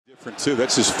For two,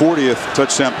 that's his 40th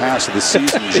touchdown pass of the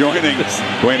season, joining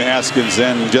Dwayne Haskins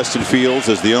and Justin Fields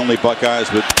as the only Buckeyes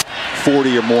with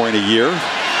 40 or more in a year.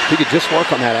 He could just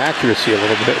work on that accuracy a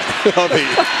little bit. Covey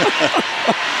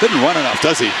didn't run enough,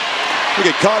 does he? Look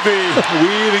at Covey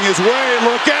weaving his way.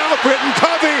 Look out! Britain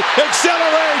Covey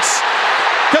accelerates.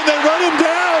 Can they run him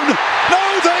down? No,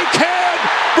 they can.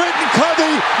 Britain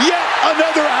Covey, yet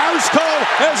another house call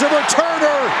as a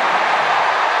returner.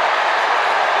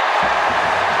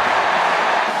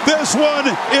 This one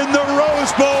in the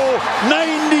Rose Bowl,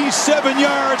 97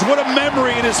 yards. What a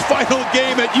memory in his final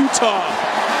game at Utah.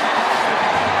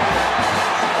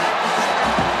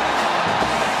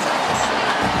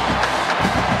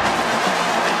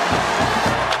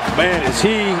 Man, is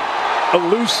he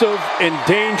elusive and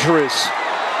dangerous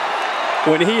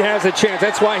when he has a chance.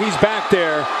 That's why he's back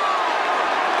there.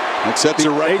 That sets a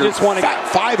record. They just want to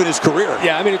 5 in his career.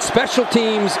 Yeah, I mean, it's special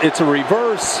teams. It's a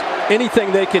reverse.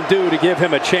 Anything they can do to give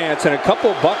him a chance. And a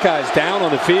couple of Buckeyes down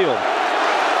on the field.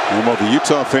 And while the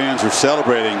Utah fans are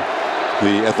celebrating,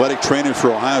 the athletic trainers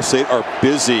for Ohio State are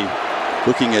busy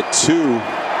looking at 2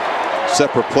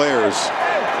 separate players.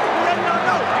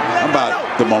 How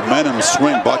about the momentum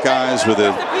swing? Buckeyes with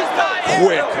a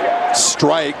quick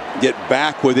strike, get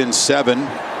back within 7.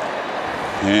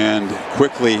 And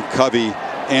quickly, Covey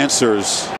answers.